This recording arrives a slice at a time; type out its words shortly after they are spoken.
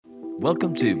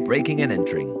Welcome to Breaking and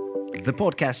Entering, the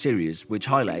podcast series which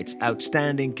highlights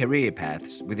outstanding career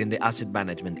paths within the asset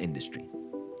management industry.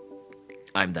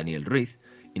 I'm Daniel Ruiz,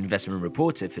 investment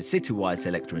reporter for Citywide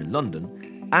Selector in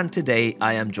London, and today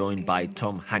I am joined by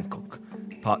Tom Hancock,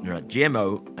 partner at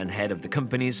GMO and head of the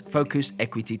company's focused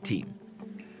equity team.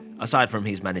 Aside from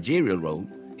his managerial role,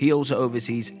 he also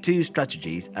oversees two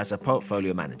strategies as a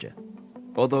portfolio manager.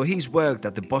 Although he's worked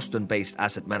at the Boston-based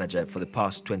asset manager for the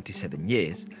past 27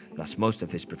 years, that's most of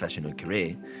his professional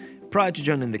career, prior to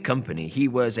joining the company, he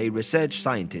was a research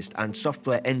scientist and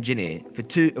software engineer for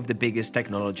two of the biggest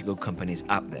technological companies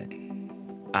out there.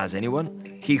 As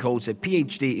anyone, he holds a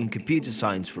PhD in computer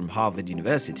science from Harvard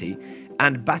University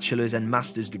and bachelor's and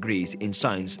master's degrees in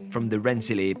science from the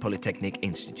Rensselaer Polytechnic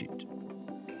Institute.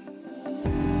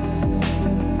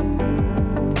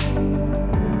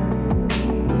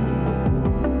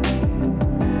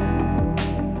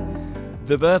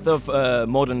 The birth of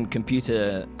modern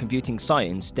computing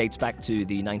science dates back to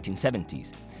the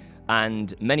 1970s,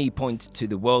 and many point to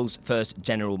the world's first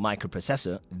general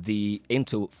microprocessor, the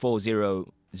Intel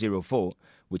 4004,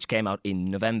 which came out in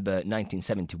November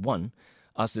 1971,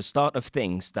 as the start of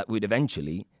things that would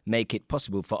eventually make it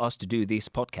possible for us to do this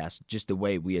podcast just the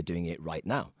way we are doing it right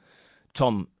now.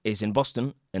 Tom is in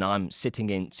Boston, and I'm sitting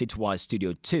in Citywide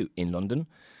Studio 2 in London.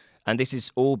 And this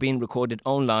is all being recorded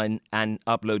online and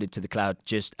uploaded to the cloud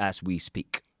just as we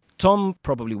speak. Tom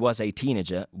probably was a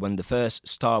teenager when the first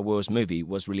Star Wars movie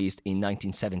was released in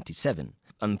 1977.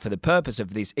 And for the purpose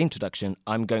of this introduction,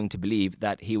 I'm going to believe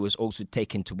that he was also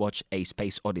taken to watch A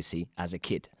Space Odyssey as a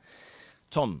kid.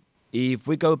 Tom, if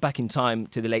we go back in time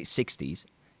to the late 60s,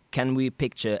 can we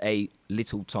picture a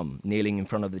little Tom kneeling in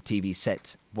front of the TV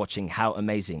set, watching how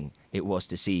amazing it was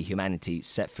to see humanity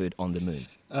set foot on the moon?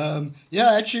 I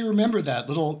actually remember that.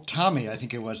 Little Tommy, I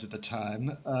think it was at the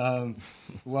time,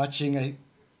 watching,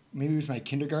 maybe it was my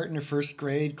kindergarten or first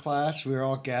grade class. We were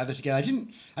all gathered together. I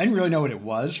didn't really know what it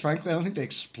was, frankly. I don't think they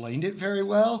explained it very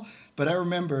well, but I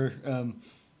remember,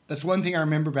 that's one thing I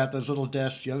remember about those little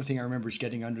desks. The other thing I remember is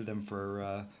getting under them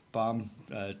for bomb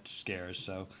scares,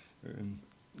 so...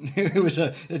 It was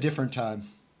a different time.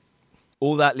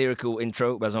 All that lyrical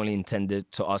intro was only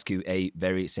intended to ask you a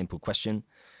very simple question.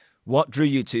 What drew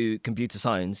you to computer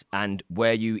science, and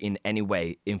were you in any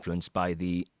way influenced by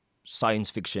the science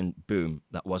fiction boom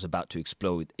that was about to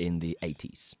explode in the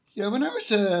 80s? Yeah, when I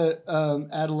was an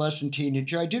adolescent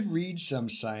teenager, I did read some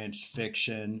science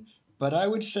fiction, but I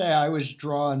would say I was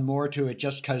drawn more to it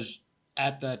just because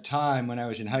at that time, when I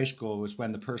was in high school, was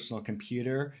when the personal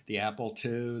computer, the Apple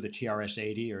II, the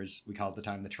TRS-80, or as we called it at the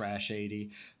time, the Trash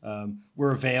 80,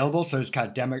 were available. So it was kind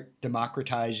of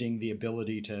democratizing the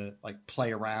ability to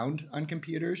play around on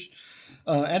computers.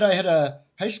 And I had a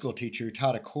high school teacher who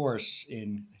taught a course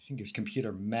in, I think it was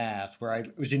computer math, where I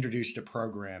was introduced to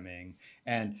programming.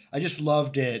 And I just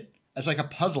loved it as like a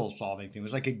puzzle solving thing. It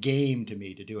was like a game to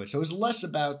me to do it. So it was less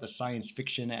about the science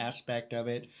fiction aspect of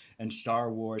it and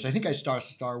Star Wars. I think I saw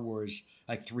Star Wars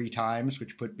like 3 times,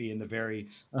 which put me in the very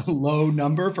low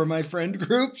number for my friend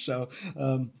group. So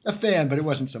a fan, but it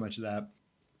wasn't so much that.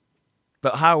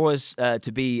 But how was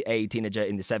to be a teenager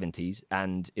in the 70s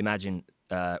and imagine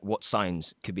what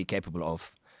science could be capable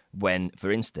of when, for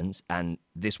instance, and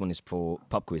this one is for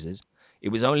pub quizzes, it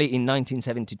was only in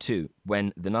 1972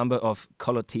 when the number of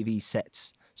color TV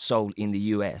sets sold in the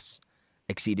US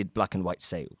exceeded black and white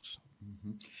sales.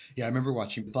 Mm-hmm. Yeah, I remember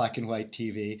watching black and white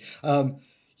TV.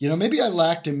 Maybe I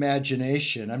lacked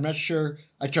imagination. I'm not sure.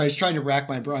 I was trying to rack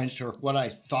my brains for what I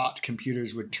thought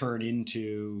computers would turn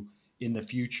into in the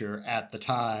future at the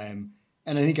time.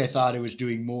 And I think I thought it was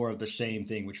doing more of the same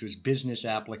thing, which was business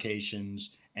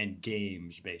applications and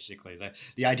games, basically.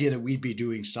 The idea that we'd be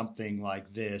doing something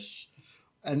like this.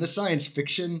 And the science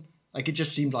fiction, it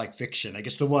just seemed like fiction. I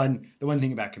guess the one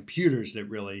thing about computers that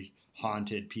really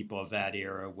haunted people of that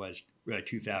era was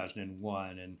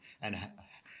 2001 and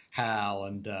HAL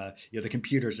and the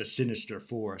computer's a sinister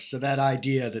force. So that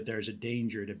idea that there's a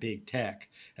danger to big tech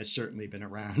has certainly been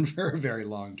around for a very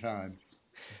long time.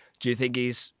 Do you think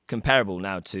he's comparable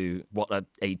now to what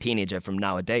a teenager from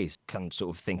nowadays can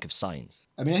sort of think of science?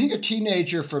 I mean, I think a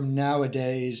teenager from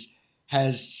nowadays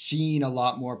has seen a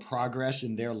lot more progress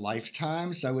in their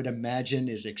lifetime, so I would imagine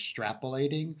is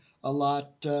extrapolating a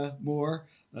lot more.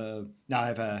 Now I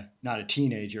have not a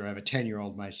teenager, I have a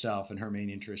 10-year-old myself, and her main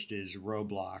interest is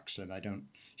Roblox, and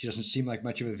she doesn't seem like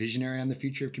much of a visionary on the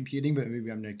future of computing, but maybe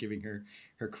I'm not giving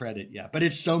her credit yet. But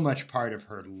it's so much part of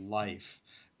her life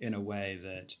in a way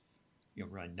that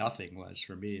really nothing was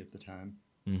for me at the time.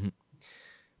 Mm-hmm.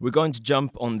 We're going to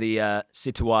jump on the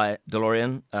Citywide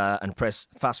DeLorean and press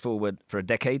fast forward for a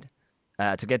decade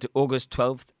to get to August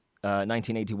 12th,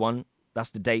 1981.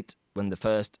 That's the date when the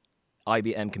first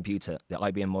IBM computer, the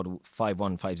IBM Model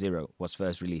 5150, was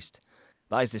first released.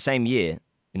 That is the same year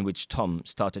in which Tom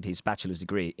started his bachelor's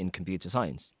degree in computer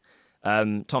science.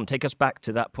 Tom, take us back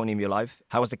to that point in your life.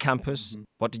 How was the campus? Mm-hmm.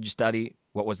 What did you study?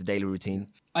 What was the daily Yeah. routine?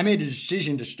 I made a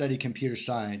decision to study computer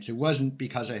science. It wasn't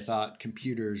because I thought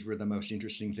computers were the most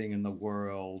interesting thing in the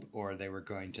world or they were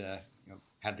going to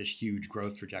have this huge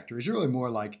growth trajectory. It's really more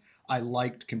like I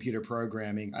liked computer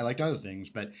programming. I liked other things,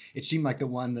 but it seemed like the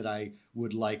one that I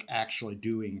would like actually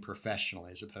doing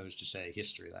professionally as opposed to, say,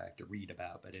 history that I like to read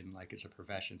about, but didn't like as a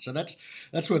profession. So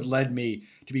that's what led me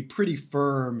to be pretty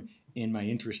firm in my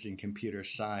interest in computer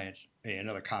science.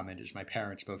 Another comment is my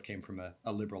parents both came from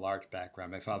a liberal arts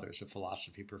background. My father is a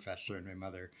philosophy professor, and my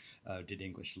mother did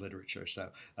English literature. So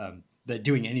that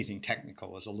doing anything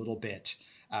technical was a little bit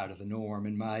out of the norm.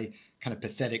 And my kind of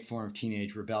pathetic form of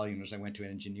teenage rebellion was I went to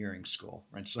an engineering school,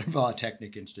 Rensselaer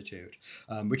Polytechnic Institute,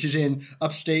 which is in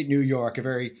upstate New York, a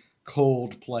very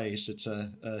cold place. It's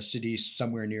a city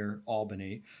somewhere near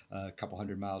Albany, a couple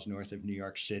hundred miles north of New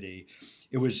York City.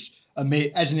 It was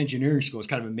as an engineering school, it's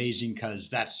kind of amazing because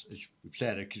that's, as we've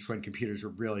said, it's when computers were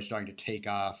really starting to take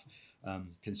off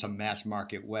in some mass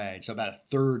market way. And so about a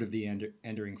third of the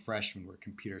entering freshmen were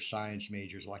computer science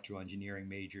majors, electrical engineering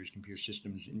majors, computer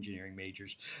systems engineering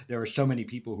majors. There were so many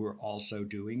people who were also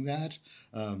doing that.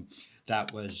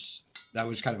 That was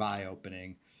kind of eye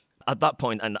opening. At that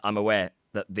point, and I'm aware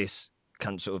that this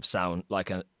can sort of sound like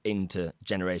an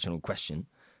intergenerational question,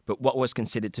 but what was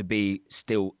considered to be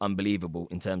still unbelievable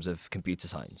in terms of computer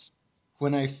science?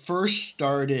 When I first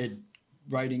started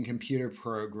writing computer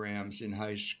programs in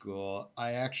high school,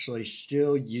 I actually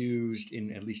still used,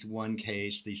 in at least one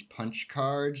case, these punch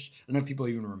cards. I don't know if people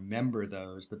even remember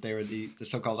those, but they were the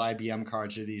so-called IBM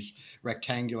cards. Are these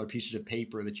rectangular pieces of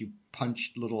paper that you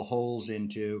punched little holes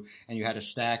into, and you had a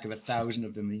stack of 1,000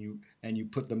 of them, and you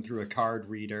put them through a card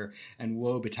reader, and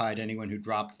woe betide anyone who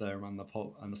dropped them on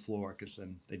the floor, because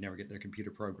then they'd never get their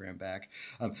computer program back.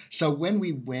 So when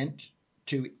we went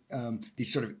to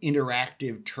these sort of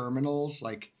interactive terminals,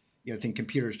 like think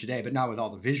computers today, but not with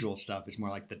all the visual stuff. It's more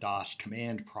like the DOS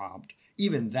command prompt.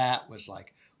 Even that was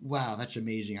like, wow, that's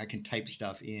amazing. I can type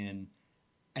stuff in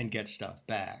and get stuff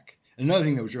back. Another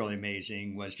thing that was really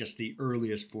amazing was just the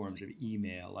earliest forms of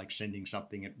email, like sending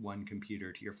something at one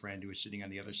computer to your friend who was sitting on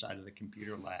the other side of the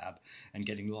computer lab and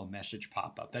getting a little message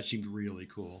pop up. That seemed really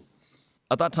cool.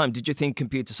 At that time, did you think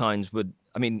computer science would?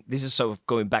 I mean, this is sort of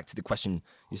going back to the question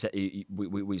you said you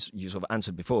sort of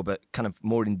answered before, but kind of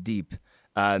more in deep.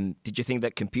 Did you think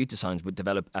that computer science would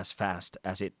develop as fast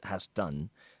as it has done,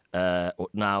 or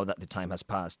now that the time has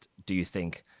passed, do you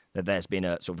think that there's been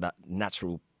a sort of that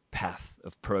natural path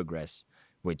of progress,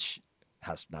 which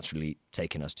has naturally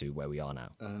taken us to where we are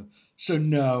now? So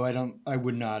no, I don't. I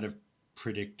would not have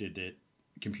predicted that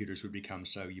computers would become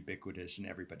so ubiquitous and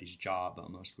everybody's job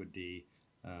almost would be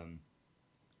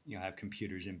have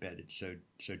computers embedded so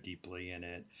deeply in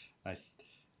it. I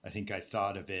think I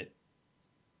thought of it,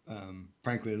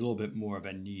 frankly, a little bit more of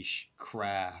a niche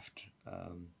craft.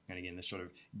 And again, the sort of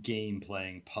game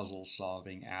playing, puzzle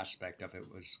solving aspect of it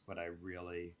was what I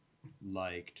really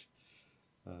liked.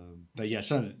 But yeah,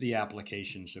 some of the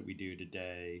applications that we do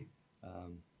today,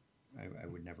 I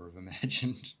would never have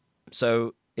imagined.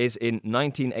 So, is in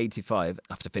 1985,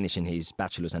 after finishing his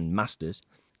bachelor's and master's,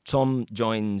 Tom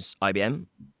joins IBM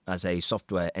as a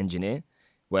software engineer,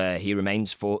 where he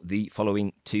remains for the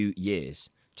following 2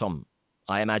 years. Tom,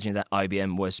 I imagine that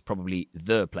IBM was probably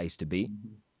the place to be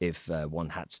if one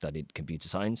had studied computer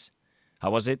science. How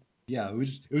was it? Yeah, it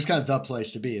was kind of the place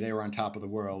to be. They were on top of the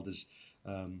world. As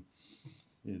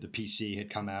the PC had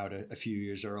come out a few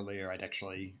years earlier. I'd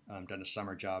actually done a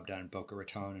summer job down in Boca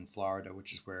Raton in Florida,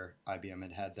 which is where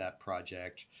IBM had that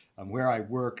project. Where I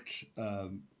worked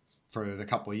for the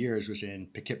couple of years was in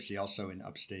Poughkeepsie, also in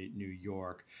upstate New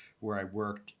York, where I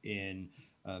worked in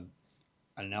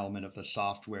an element of the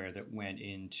software that went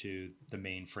into the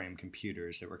mainframe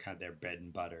computers that were kind of their bread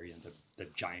and butter. The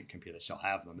giant computer, they still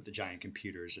have them, but the giant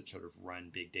computers that sort of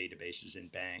run big databases in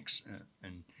banks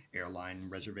and airline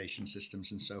reservation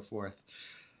systems and so forth.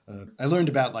 I learned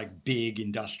about like big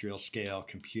industrial scale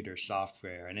computer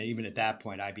software. And even at that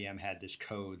point, IBM had this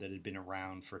code that had been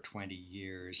around for 20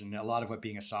 years. And a lot of what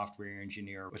being a software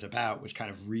engineer was about was kind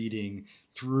of reading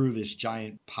through this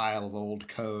giant pile of old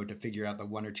code to figure out the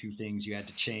one or two things you had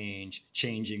to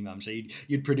changing them. So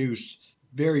you'd produce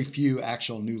very few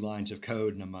actual new lines of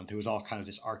code in a month. It was all kind of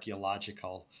this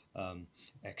archaeological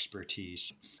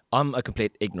expertise. I'm a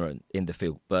complete ignorant in the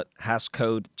field, but has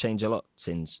code changed a lot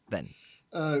since then?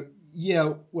 Uh,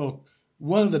 yeah, well,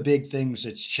 One of the big things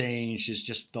that's changed is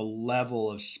just the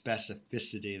level of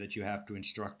specificity that you have to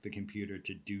instruct the computer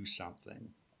to do something.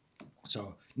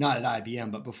 So not at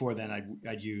IBM, but before then,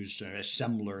 I'd use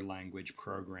assembler language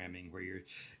programming, where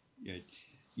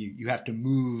you have to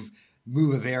move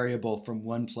a variable from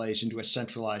one place into a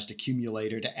centralized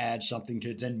accumulator to add something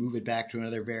to then move it back to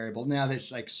another variable. Now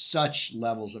there's like such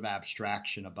levels of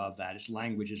abstraction above that. It's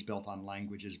languages built on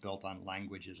languages built on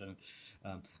languages, and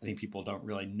I think people don't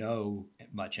really know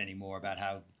much anymore about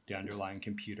how the underlying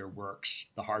computer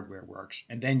works, the hardware works,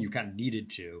 and then you kind of needed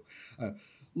to.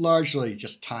 Largely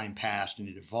just time passed and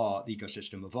it evolved, the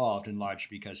ecosystem evolved, and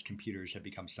largely because computers have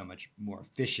become so much more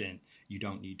efficient, you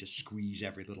don't need to squeeze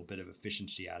every little bit of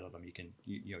efficiency out of them.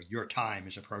 Your time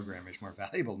as a programmer is more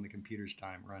valuable than the computer's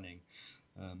time running.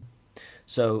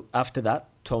 So after that,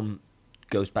 Tom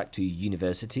goes back to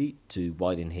university to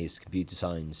widen his computer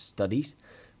science studies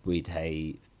with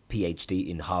a PhD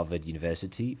in Harvard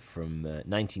University from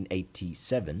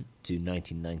 1987 to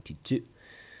 1992.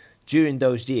 During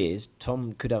those years,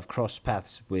 Tom could have crossed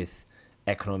paths with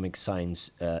economic science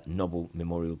Nobel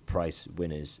Memorial Prize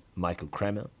winners Michael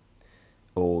Kremer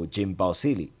or Jim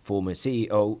Balsillie, former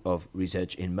CEO of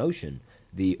Research in Motion,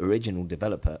 the original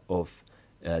developer of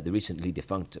the recently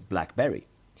defunct BlackBerry,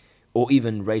 or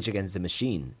even Rage Against the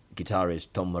Machine guitarist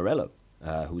Tom Morello,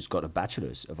 who's got a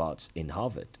Bachelor's of Arts in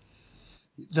Harvard.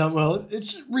 No, well,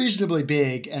 it's reasonably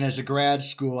big, and as a grad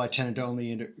student, I tend to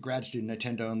only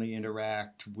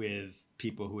interact with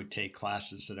people who would take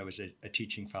classes that I was a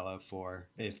teaching fellow for.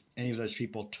 If any of those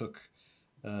people took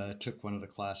one of the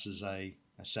classes, I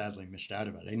sadly missed out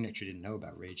about it. I actually didn't know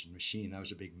about Rage and Machine. That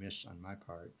was a big miss on my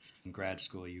part. In grad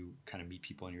school, you kind of meet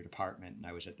people in your department, and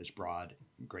I was at this broad,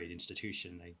 great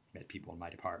institution. I met people in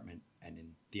my department and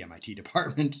in the MIT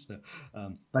department,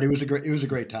 but it was a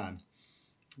great time.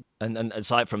 And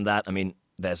aside from that, I mean,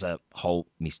 there's a whole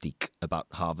mystique about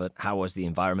Harvard. How was the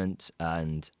environment,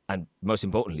 and most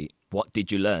importantly, what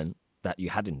did you learn that you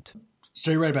hadn't?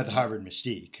 So you're right about the Harvard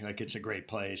mystique. Like, it's a great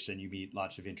place, and you meet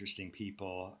lots of interesting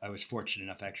people. I was fortunate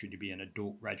enough actually to be in a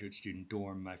graduate student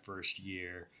dorm my first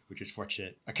year, which was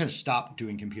fortunate. I kind of stopped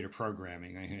doing computer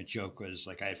programming. A joke was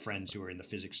like I had friends who were in the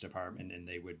physics department, and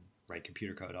they would write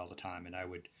computer code all the time, and I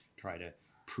would try to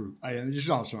prove. This is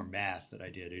also more math that I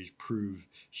did. Is prove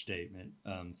statement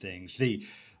things. The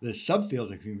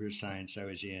subfield of computer science I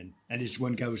was in, and as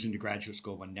one goes into graduate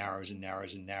school, one narrows and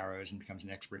narrows and narrows and becomes an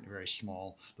expert in a very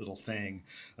small little thing.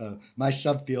 My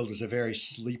subfield was a very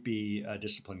sleepy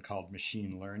discipline called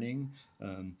machine learning,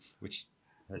 which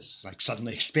has like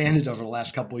suddenly expanded over the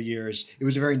last couple of years. It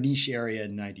was a very niche area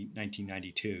in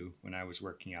 1992 when I was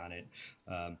working on it.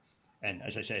 And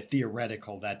as I say,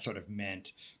 theoretical, that sort of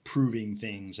meant proving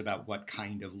things about what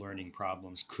kind of learning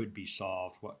problems could be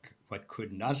solved, what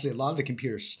couldn't. Honestly, a lot of the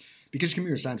computers, because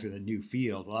computer science was a new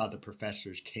field, a lot of the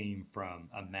professors came from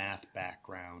a math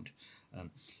background.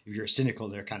 If you're cynical,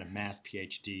 they're kind of math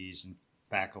PhDs and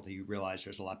faculty who realize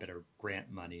there's a lot better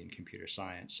grant money in computer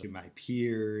science. So my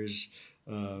peers,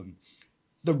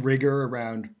 the rigor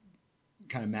around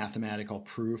kind of mathematical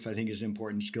proof, I think, is an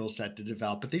important skill set to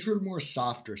develop. But these were more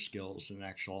softer skills than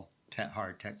actual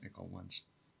hard technical ones.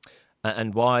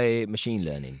 And why machine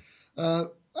learning?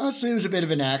 I'll say it was a bit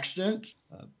of an accident.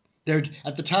 There,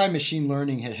 at the time, machine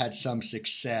learning had some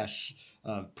success.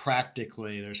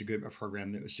 Practically, there's a good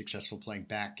program that was successful playing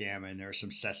backgammon. There are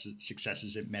some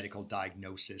successes at medical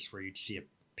diagnosis where you'd see a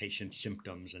patient's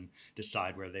symptoms and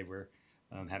decide whether they were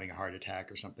having a heart attack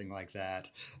or something like that.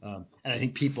 And I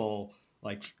think people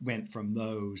went from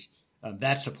those.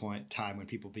 That's the time when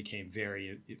people became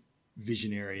very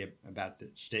visionary about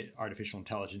the artificial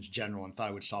intelligence in general and thought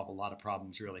it would solve a lot of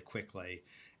problems really quickly,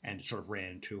 and sort of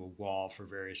ran into a wall for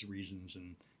various reasons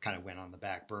and kind of went on the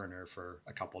back burner for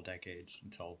a couple decades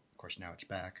until, of course, now it's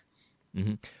back.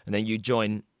 Mm-hmm. And then you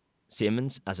join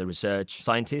Siemens as a research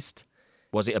scientist.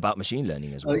 Was it about machine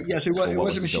learning as well? Yes, it was. It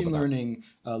was a machine learning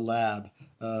lab.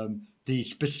 The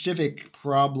specific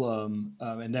problem,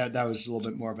 and that was a little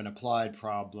bit more of an applied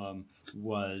problem,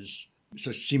 was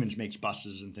so Siemens makes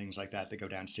buses and things like that that go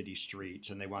down city streets,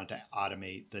 and they wanted to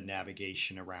automate the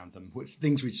navigation around them.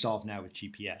 Things we solve now with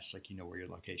GPS, like you know where your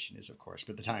location is, of course.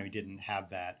 But at the time, we didn't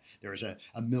have that. There was a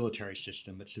military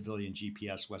system, but civilian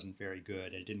GPS wasn't very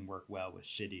good, and it didn't work well with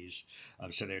cities.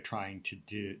 So they're trying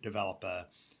to develop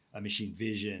a machine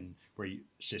vision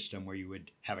system where you would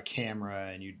have a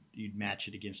camera and you'd match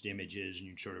it against images and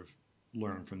you'd sort of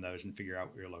learn from those and figure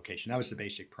out your location. That was the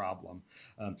basic problem.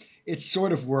 It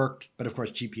sort of worked, but of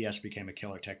course GPS became a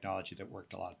killer technology that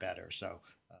worked a lot better. So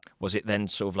Was it then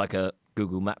sort of like a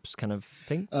Google Maps kind of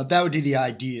thing? That would be the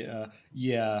idea.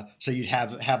 Yeah. So you'd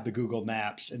have the Google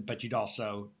Maps, but you'd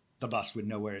also the bus would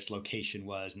know where its location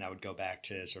was, and that would go back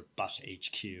to sort of bus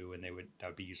HQ, and that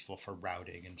would be useful for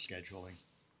routing and scheduling.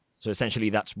 So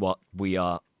essentially, that's what we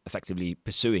are effectively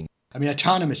pursuing. I mean,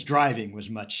 autonomous driving was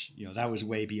much, that was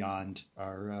way beyond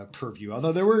our purview.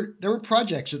 Although there were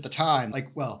projects at the time, like,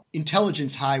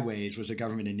 Intelligence Highways was a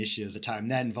government initiative at the time.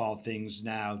 That involved things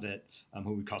now that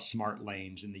what we call smart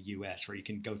lanes in the U.S., where you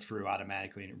can go through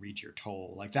automatically and it reads your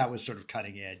toll. Like that was sort of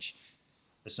cutting edge.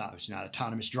 It's not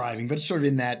autonomous driving, but it's sort of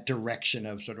in that direction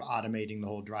of sort of automating the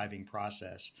whole driving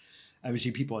process.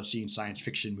 Obviously, people have seen science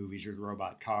fiction movies with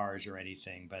robot cars or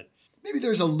anything, but maybe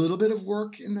there's a little bit of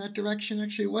work in that direction,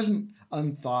 actually. It wasn't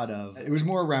unthought of. It was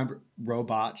more around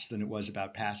robots than it was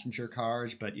about passenger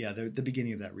cars. But yeah, the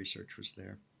beginning of that research was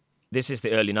there. This is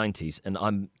the early 90s, and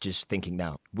I'm just thinking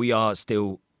now, we are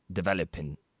still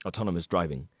developing autonomous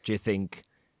driving. Do you think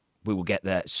we will get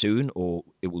there soon, or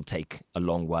it will take a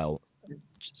long while?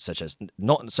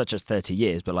 Not such as 30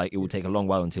 years, but like it will take a long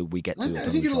while until we get to I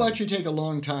think it'll actually take a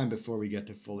long time before we get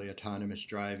to fully autonomous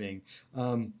driving.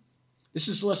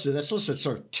 That's less a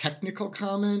sort of technical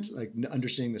comment, like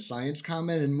understanding the science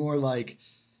comment, and more like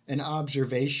an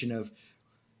observation of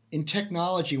in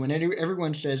technology when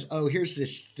everyone says, "Oh, here's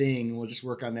this thing, we'll just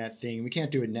work on that thing. We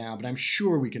can't do it now, but I'm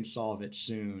sure we can solve it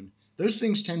soon." Those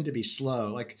things tend to be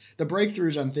slow. Like the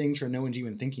breakthroughs on things where no one's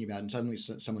even thinking about it, and suddenly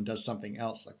someone does something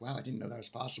else. Like, wow, I didn't know that was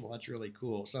possible. That's really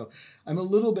cool. So I'm a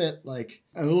little bit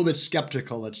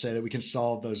skeptical, let's say, that we can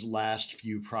solve those last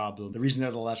few problems. The reason they're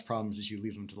the last problems is you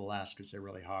leave them to the last because they're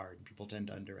really hard and people tend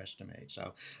to underestimate.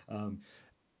 So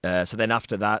then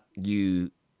after that,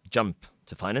 you jump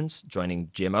to finance, joining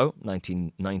GMO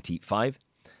 1995.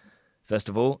 First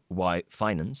of all, why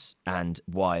finance and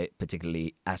why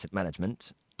particularly asset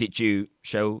management? Did you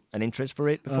show an interest for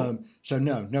it before?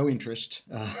 No interest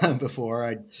before.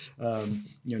 I'd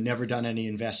never done any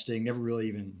investing, never really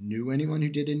even knew anyone who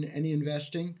did any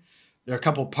investing. There are a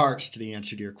couple parts to the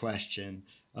answer to your question.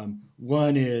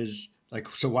 One is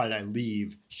so why did I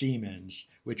leave Siemens,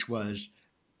 which was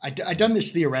I'd done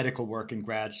this theoretical work in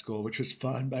grad school, which was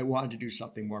fun, but I wanted to do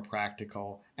something more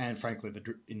practical. And frankly,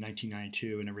 in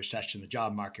 1992, in a recession, the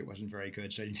job market wasn't very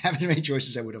good, so I didn't have as many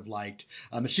choices I would have liked.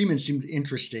 Siemens seemed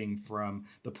interesting from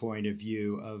the point of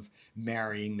view of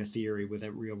marrying the theory with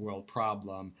a real-world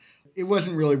problem. It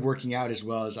wasn't really working out as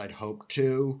well as I'd hoped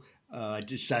to. I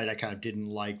decided I kind of didn't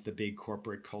like the big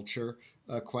corporate culture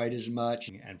quite as much.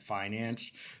 And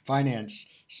finance,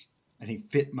 I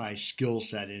think, fit my skill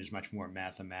set and is much more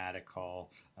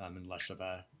mathematical and less of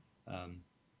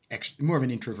more of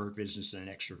an introvert business than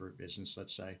an extrovert business,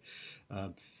 let's say.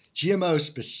 GMO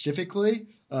specifically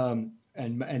and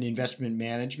investment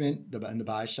management and the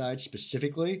buy side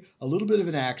specifically, a little bit of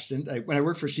an accident. When I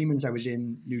worked for Siemens, I was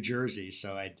in New Jersey,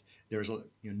 so there was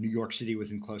New York City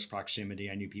within close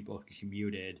proximity. I knew people who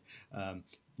commuted.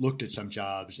 Looked at some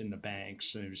jobs in the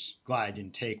banks, and I was glad I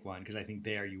didn't take one because I think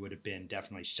there you would have been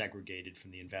definitely segregated from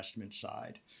the investment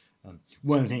side.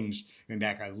 One of the things, going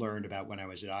back, I learned about when I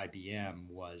was at IBM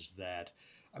was that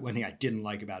one thing I didn't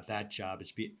like about that job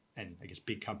and I guess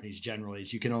big companies generally,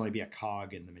 is you can only be a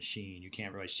cog in the machine. You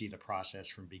can't really see the process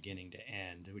from beginning to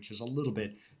end, which is a little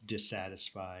bit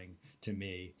dissatisfying to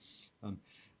me.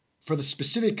 For the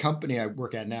specific company I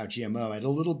work at now, GMO, I had a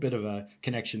little bit of a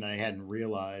connection that I hadn't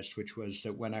realized, which was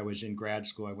that when I was in grad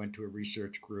school, I went to a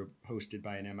research group hosted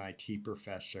by an MIT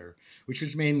professor, which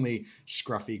was mainly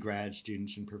scruffy grad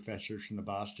students and professors from the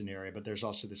Boston area. But there's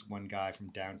also this one guy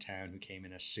from downtown who came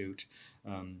in a suit,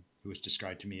 who was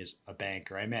described to me as a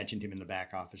banker. I imagined him in the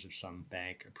back office of some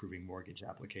bank approving mortgage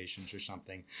applications or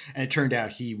something. And it turned out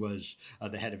he was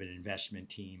the head of an investment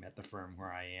team at the firm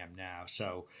where I am now.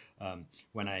 So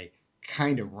when I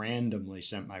kind of randomly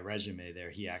sent my resume there,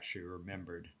 he actually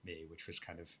remembered me, which was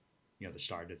kind of the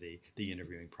start of the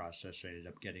interviewing process. I ended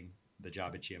up getting the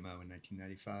job at GMO in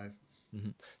 1995. Mm-hmm.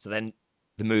 So then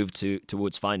the move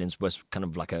towards finance was kind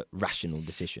of like a rational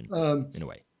decision in a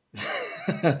way.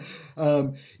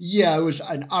 Yeah, it was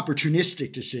an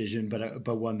opportunistic decision,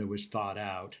 but one that was thought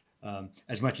out,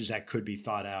 as much as that could be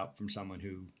thought out from someone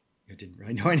who didn't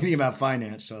really know anything about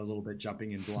finance, so a little bit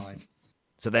jumping in blind.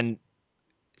 So then,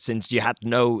 since you had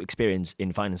no experience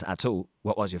in finance at all,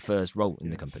 what was your first role in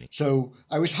the company? So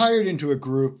I was hired into a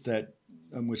group that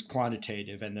was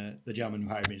quantitative, and the gentleman who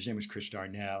hired me, his name was Chris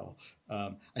Darnell.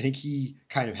 I think he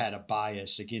kind of had a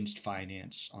bias against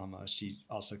finance almost. He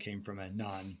also came from a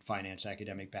non-finance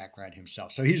academic background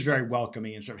himself. So he's very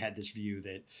welcoming and sort of had this view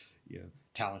that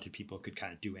talented people could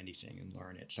kind of do anything and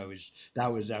learn it. So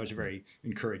that was a very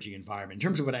encouraging environment. In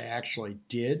terms of what I actually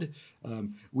did,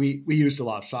 we used a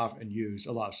lot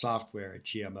of software at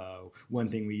GMO. One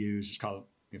thing we use is called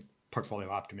portfolio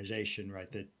optimization, right?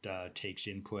 That takes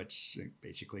inputs,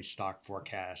 basically stock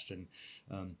forecasts, and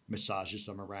massages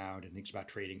them around and thinks about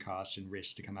trading costs and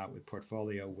risks to come out with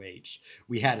portfolio weights.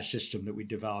 We had a system that we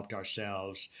developed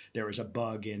ourselves. There was a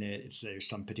bug in it. There's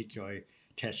some particular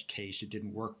test case it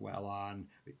didn't work well on.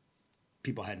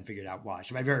 People hadn't figured out why.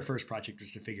 So my very first project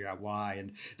was to figure out why.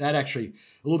 And that actually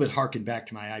a little bit harkened back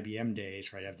to my IBM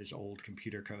days, right? I have this old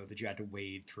computer code that you had to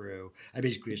wade through. I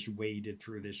basically just waded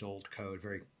through this old code,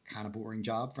 very kind of boring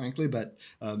job, frankly, but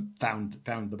found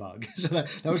the bug. So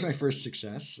that was my first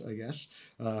success, I guess.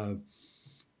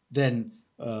 Then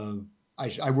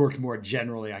I worked more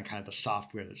generally on kind of the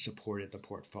software that supported the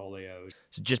portfolios.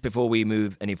 So just before we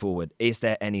move any forward, is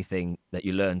there anything that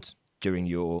you learned during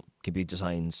your computer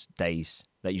science days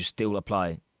that you still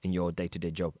apply in your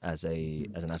day-to-day job as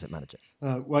an asset manager?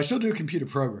 Well, I still do computer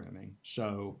programming,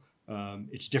 so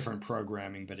it's different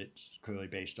programming, but it's clearly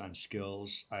based on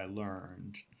skills I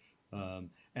learned.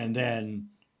 And then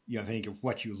I think of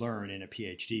what you learn in a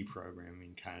PhD program, I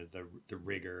mean, kind of the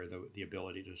rigor, the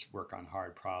ability to work on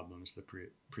hard problems, the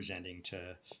presenting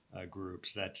to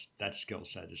groups. That skill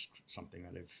set is something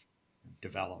that I've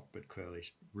developed, but clearly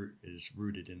is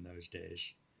rooted in those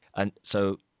days. And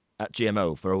so at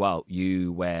GMO, for a while,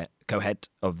 you were co-head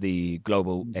of the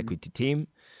global equity team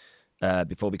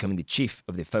before becoming the chief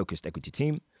of the focused equity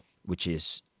team, which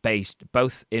is based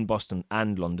both in Boston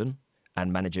and London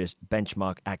and manages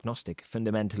benchmark agnostic,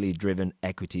 fundamentally driven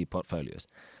equity portfolios.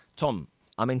 Tom,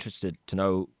 I'm interested to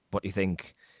know what you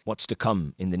think, what's to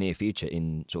come in the near future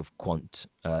in sort of quant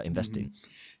investing.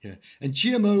 Yeah, and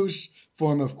GMO's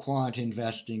form of quant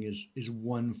investing is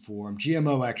one form.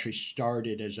 GMO actually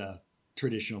started as a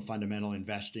traditional fundamental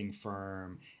investing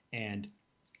firm and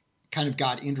kind of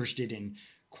got interested in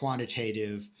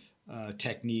quantitative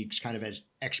techniques kind of as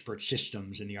expert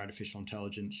systems in the artificial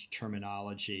intelligence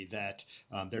terminology, that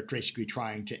they're basically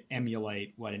trying to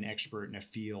emulate what an expert in a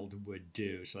field would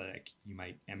do. So like you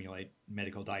might emulate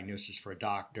medical diagnosis for a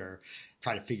doctor,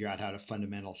 try to figure out how a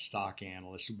fundamental stock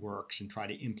analyst works and try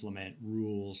to implement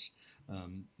rules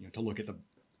to look at the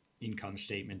income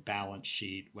statement, balance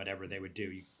sheet, whatever they would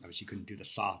do. You obviously couldn't do the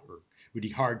soft, or it would be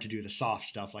hard to do the soft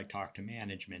stuff like talk to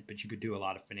management, but you could do a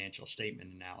lot of financial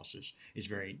statement analysis. It's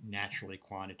very naturally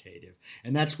quantitative.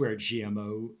 And that's where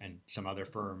GMO and some other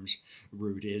firms'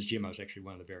 root is. GMO is actually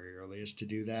one of the very earliest to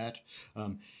do that.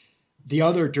 The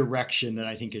other direction that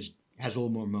I think has a little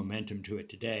more momentum to it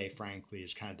today, frankly,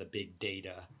 is kind of the big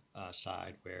data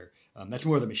side, where that's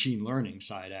more the machine learning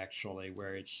side, actually,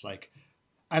 where it's like,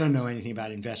 I don't know anything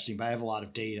about investing, but I have a lot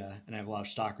of data and I have a lot of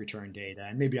stock return data,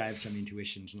 and maybe I have some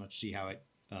intuitions, and let's see how it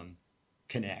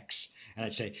connects. And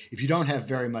I'd say if you don't have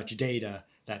very much data,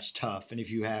 that's tough. And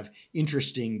if you have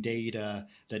interesting data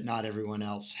that not everyone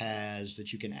else has,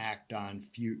 that you can act on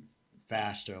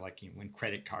faster, like when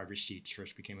credit card receipts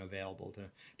first became available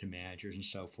to managers and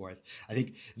so forth, I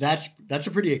think that's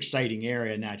a pretty exciting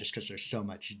area now, just because there's so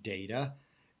much data.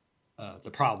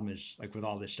 The problem is, like with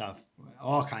all this stuff,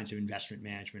 all kinds of investment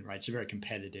management, right? It's a very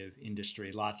competitive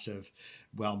industry. Lots of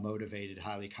well-motivated,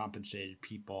 highly compensated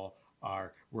people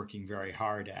are working very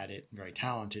hard at it, very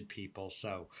talented people.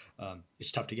 So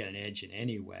it's tough to get an edge in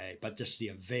any way, but just the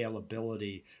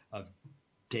availability of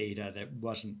data that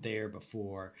wasn't there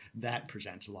before, that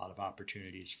presents a lot of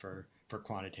opportunities for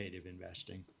quantitative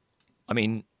investing. I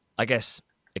mean, I guess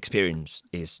experience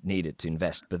is needed to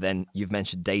invest, but then you've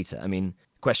mentioned data. I mean,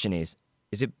 question is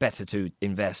it better to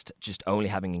invest just only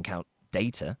having in account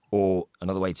data? Or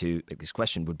another way to make this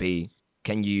question would be,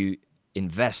 can you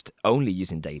invest only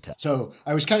using data? So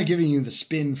I was kind of giving you the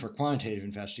spin for quantitative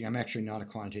investing. I'm actually not a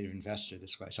quantitative investor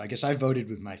this way. So I guess I voted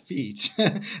with my feet.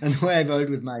 And the way I voted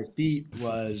with my feet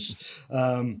was,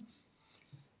 I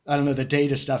don't know, the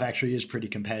data stuff actually is pretty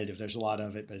competitive. There's a lot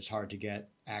of it, but it's hard to get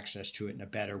access to it in a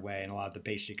better way. And a lot of the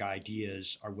basic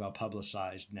ideas are well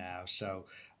publicized now. So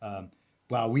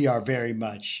while we are very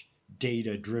much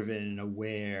data-driven and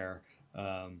aware,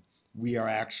 we are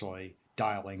actually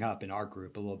dialing up in our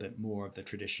group a little bit more of the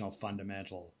traditional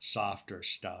fundamental, softer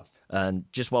stuff. And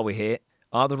just while we're here,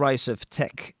 are the rise of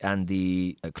tech and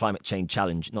the climate change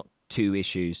challenge not two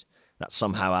issues that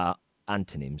somehow are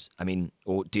antonyms? I mean,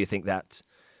 or do you think that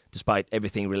despite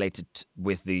everything related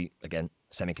with the, again,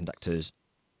 semiconductors,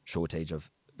 shortage of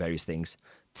various things,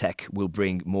 tech will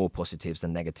bring more positives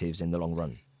than negatives in the long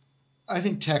run? I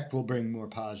think tech will bring more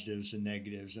positives and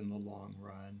negatives in the long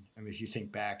run. I mean, if you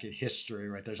think back at history,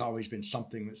 right, there's always been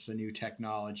something that's the new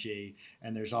technology,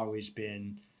 and there's always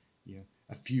been,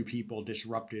 a few people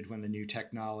disrupted when the new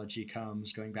technology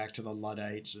comes, going back to the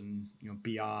Luddites and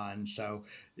beyond. So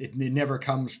it never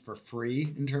comes for free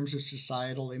in terms of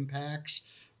societal impacts,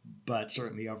 but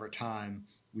certainly over time,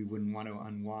 we wouldn't want to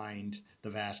unwind the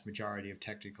vast majority of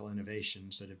technical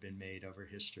innovations that have been made over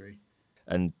history.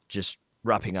 And just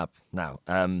wrapping up now,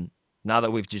 now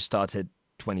that we've just started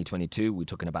 2022, we're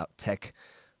talking about tech,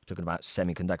 we're talking about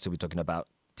semiconductor, we're talking about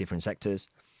different sectors.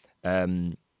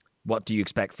 What do you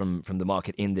expect from the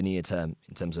market in the near term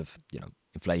in terms of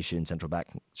inflation, central bank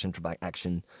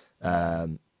action,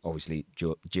 obviously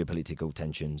geopolitical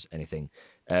tensions, anything?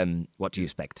 What do you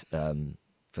expect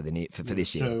for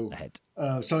this year ahead?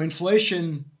 So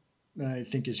inflation, I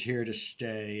think, is here to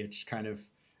stay. It's kind of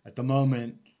at the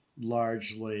moment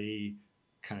largely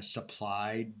kind of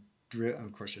supply.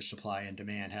 Of course, there's supply and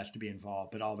demand has to be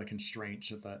involved, but all the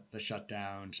constraints of the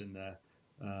shutdowns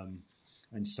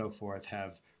and so forth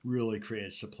have really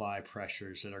created supply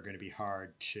pressures that are going to be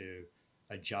hard to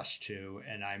adjust to.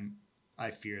 And I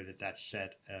fear that that's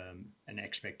set an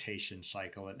expectation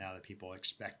cycle that now that people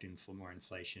expect more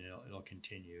inflation, it'll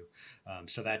continue.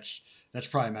 So that's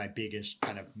probably my biggest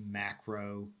kind of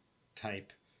macro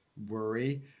type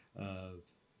worry.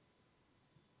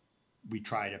 We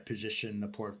try to position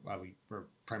the we're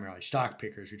primarily stock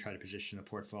pickers. We try to position the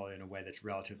portfolio in a way that's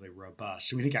relatively robust.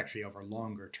 So we think actually over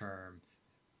longer term,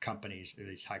 companies, or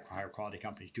these higher quality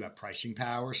companies, do have pricing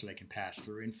power, so they can pass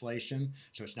through inflation.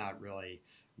 So it's not really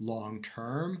long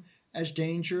term as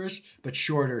dangerous, but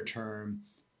shorter term,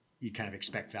 you kind of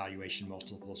expect valuation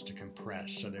multiples to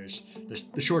compress. So there's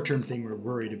the short term thing we're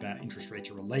worried about. Interest rates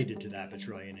are related to that, but it's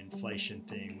really an inflation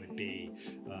thing. Would be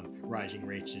rising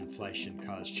rates, inflation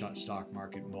cause stock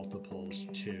market multiples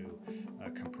to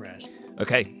compress.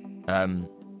 Okay,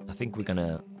 I think we're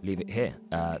gonna leave it here.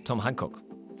 Tom Hancock,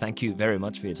 thank you very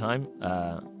much for your time.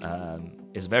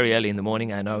 It's very early in the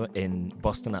morning, I know, in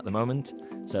Boston at the moment.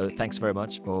 So thanks very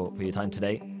much for your time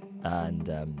today. And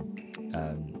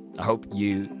I hope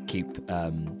you keep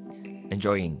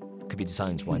enjoying computer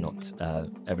science. Why not?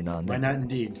 Every now and then. Why not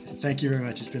indeed. Thank you very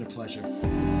much. It's been a pleasure.